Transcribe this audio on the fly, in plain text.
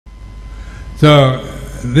So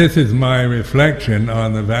this is my reflection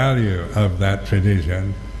on the value of that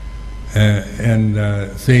tradition,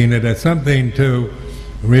 and seeing it as something to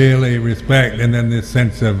really respect, and then this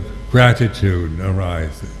sense of gratitude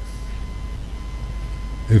arises.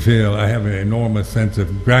 You feel, I have an enormous sense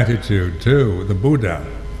of gratitude to the Buddha,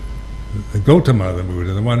 the Gautama the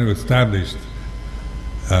Buddha, the one who established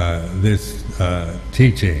this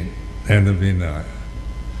teaching and the Vinaya.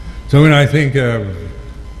 So when I think of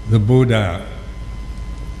the Buddha,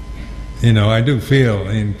 I do feel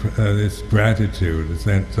in this gratitude, a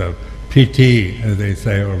sense of piti, as they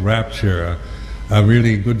say, or rapture, a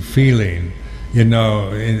really good feeling,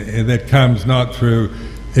 that comes not through,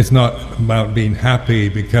 it's not about being happy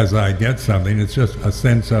because I get something, it's just a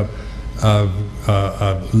sense of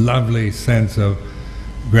a lovely sense of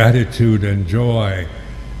gratitude and joy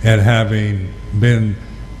at having been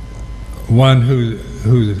one who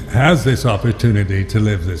has this opportunity to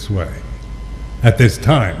live this way at this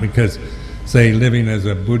time, because, say, living as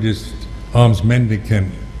a Buddhist alms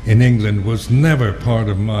mendicant in England was never part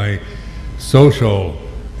of my social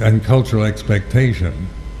and cultural expectation.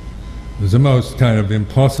 It was the most kind of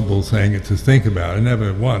impossible thing to think about. I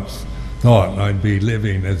never once thought I'd be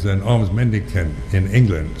living as an alms mendicant in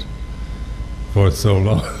England for so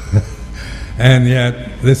long. And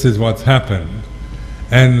yet this is what's happened.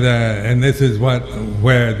 And this is where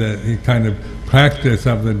the kind of practice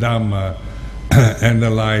of the Dhamma and the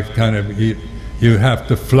life kind of, you have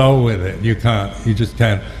to flow with it. You just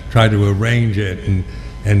can't try to arrange it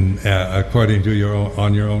and according to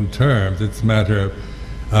on your own terms. It's a matter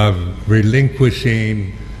of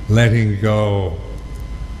relinquishing, letting go,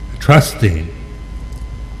 trusting.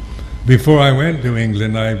 Before I went to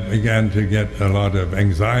England, I began to get a lot of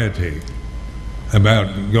anxiety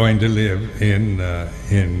about going to live in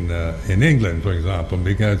England, for example,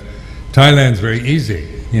 because Thailand's very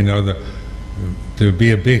easy, to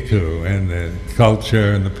be a bhikkhu, and the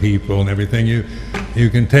culture and the people and everything. You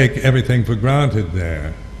can take everything for granted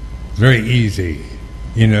there. It's very easy.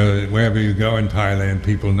 Wherever you go in Thailand,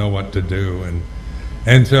 people know what to do,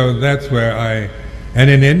 and so that's where and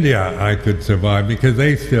in India I could survive, because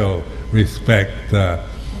they still respect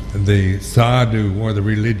the sadhu, or the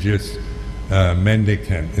religious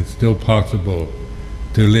mendicant. It's still possible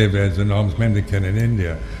to live as an alms mendicant in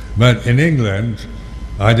India. But in England,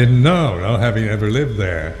 I didn't know, having ever lived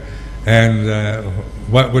there. And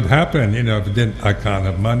what would happen, if I can't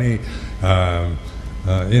have money, how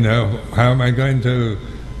am I going to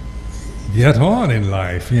get on in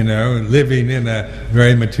life, living in a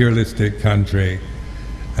very materialistic country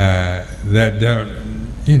that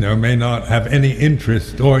may not have any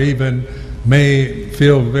interest, or even may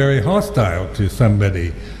feel very hostile to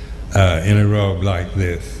somebody in a robe like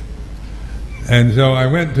this. And so I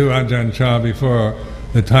went to Ajahn Chah before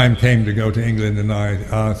the time came to go to England, and I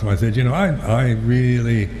asked him, I said, I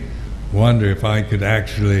really wonder if I could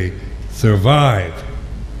actually survive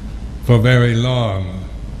for very long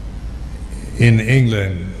in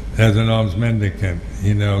England as an alms mendicant,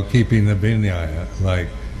 keeping the Vinaya like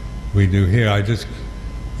we do here. I just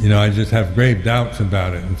have grave doubts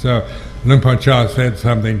about it. And so Lumpur Cha said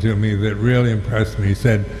something to me that really impressed me. He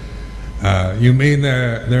said, you mean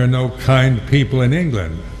there are no kind people in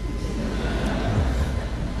England?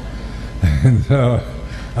 And so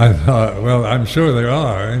I thought, well, I'm sure there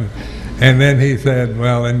are. And then he said,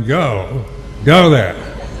 well, then go there.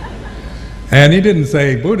 And he didn't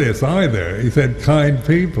say Buddhists either. He said kind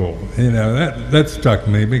people. That struck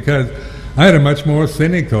me, because I had a much more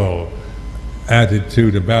cynical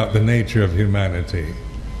attitude about the nature of humanity.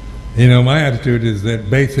 My attitude is that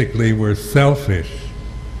basically we're selfish.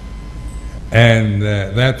 And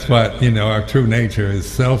that's what, our true nature is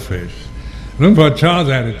selfish. Lumpur Cha's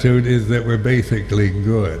attitude is that we're basically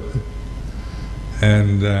good.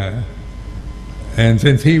 And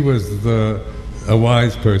since he was a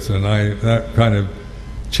wise person, that kind of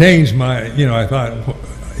changed my, I thought,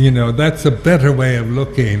 that's a better way of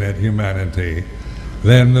looking at humanity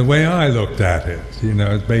than the way I looked at it.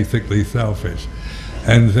 It's basically selfish.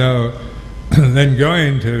 And so then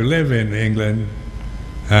going to live in England,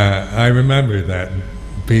 I remember that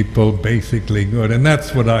people basically good, and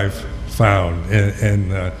that's what I've found in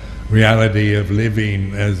the reality of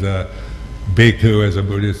living as a bhikkhu, as a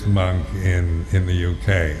Buddhist monk in the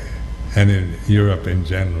UK and in Europe in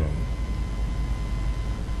general.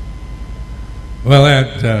 Well,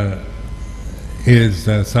 that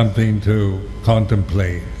is something to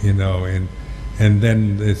contemplate, and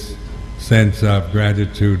then this sense of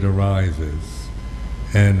gratitude arises,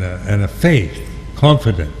 and a faith,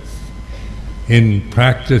 confidence in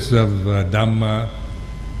practice of Dhamma,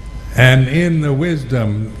 and in the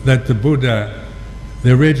wisdom that the Buddha,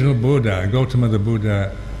 the original Buddha, Gautama the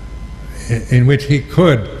Buddha, in which he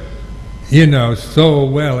could, so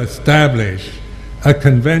well establish a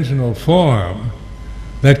conventional form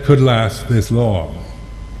that could last this long.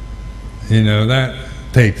 That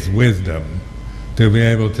takes wisdom to be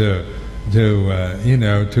able to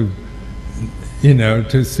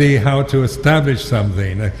see how to establish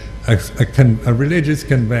something, a religious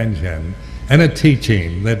convention and a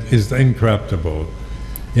teaching that is incorruptible,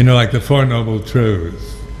 like the Four Noble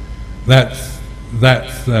Truths. That's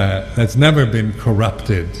never been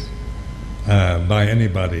corrupted by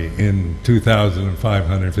anybody in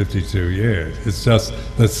 2,552 years. It's just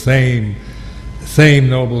the same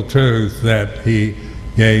noble truth that he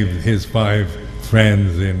gave his 5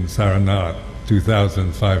 friends in Saranath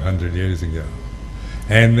 2,500 years ago.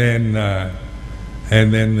 And then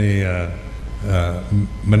the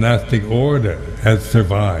monastic order has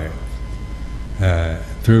survived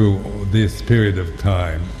through this period of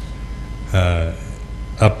time.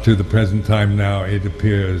 Up to the present time now, it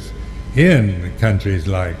appears in countries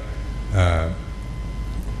like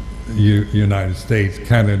United States,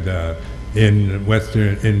 Canada, in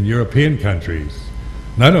European countries.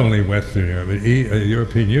 Not only Western Europe, but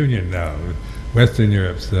European Union now. Western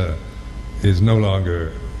Europe is no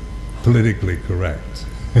longer politically correct.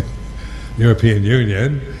 European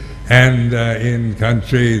Union, and in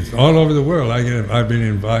countries all over the world. I've been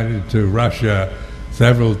invited to Russia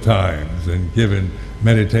several times and given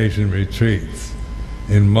meditation retreats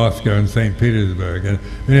in Moscow and St. Petersburg, and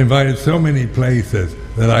been invited so many places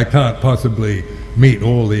that I can't possibly meet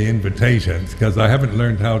all the invitations because I haven't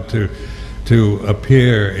learned how to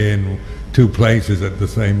appear in 2 places at the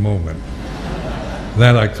same moment.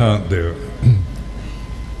 That I can't do.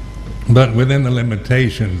 But within the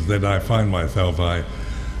limitations that I find myself, I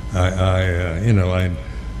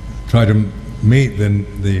try to meet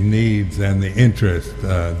the needs and the interest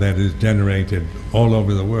that is generated all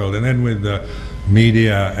over the world. And then with the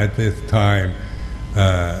media at this time,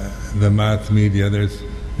 the mass media,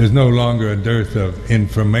 there's no longer a dearth of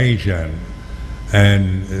information,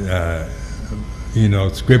 and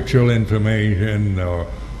scriptural information or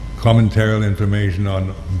commentarial information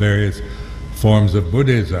on various forms of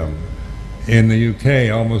Buddhism. In the UK,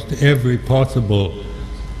 almost every possible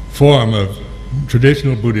form of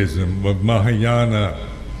traditional Buddhism, of Mahayana,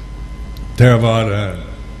 Theravada,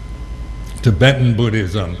 Tibetan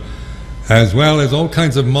Buddhism, as well as all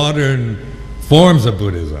kinds of modern forms of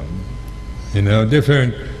Buddhism.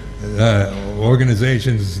 Different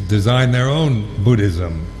organizations design their own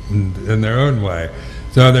Buddhism in their own way.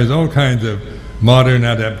 So there's all kinds of modern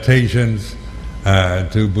adaptations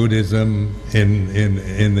to Buddhism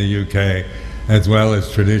in the UK, as well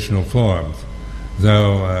as traditional forms.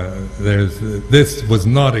 So this was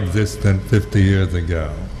not existent 50 years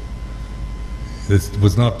ago. This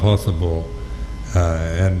was not possible,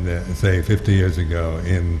 say 50 years ago,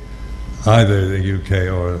 in either the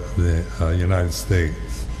UK or the United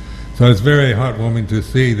States. So it's very heartwarming to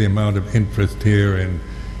see the amount of interest here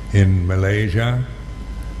in Malaysia,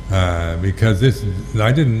 because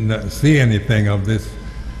I didn't see anything of this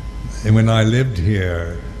when I lived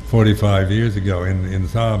here 45 years ago in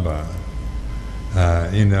Sabah.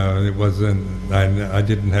 It wasn't. I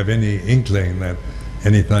didn't have any inkling that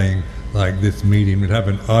anything like this meeting would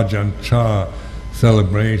happen. Ajahn Chah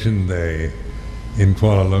Celebration Day in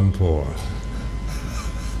Kuala Lumpur.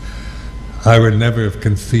 I would never have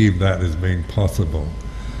conceived that as being possible.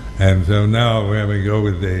 And so now where we go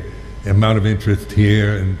with the amount of interest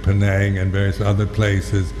here in Penang and various other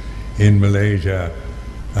places in Malaysia,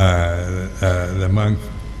 among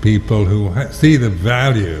people who see the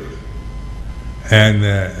value and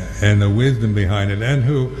the wisdom behind it, and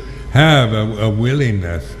who have a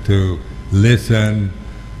willingness to listen,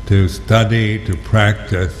 to study, to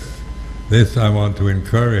practice. This I want to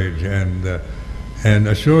encourage and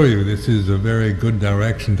assure you this is a very good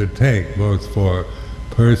direction to take, both for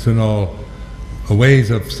personal ways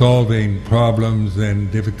of solving problems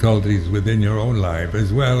and difficulties within your own life,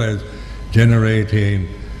 as well as generating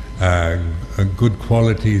good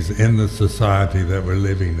qualities in the society that we're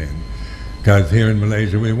living in. Because here in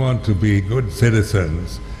Malaysia we want to be good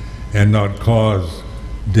citizens and not cause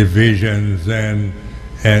divisions and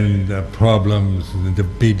problems, and to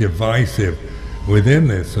be divisive within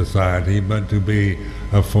this society, but to be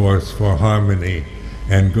a force for harmony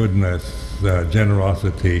and goodness,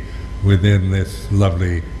 generosity within this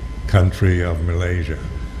lovely country of Malaysia.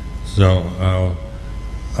 So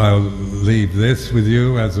I'll leave this with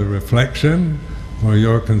you as a reflection for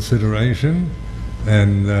your consideration,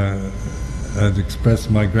 and express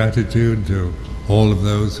my gratitude to all of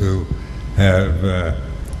those who have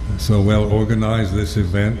so well organized this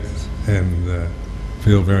event, and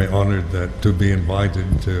feel very honored to be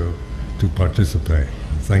invited to participate.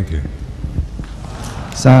 Thank you.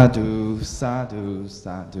 Sadhu, sadhu,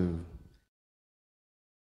 sadhu.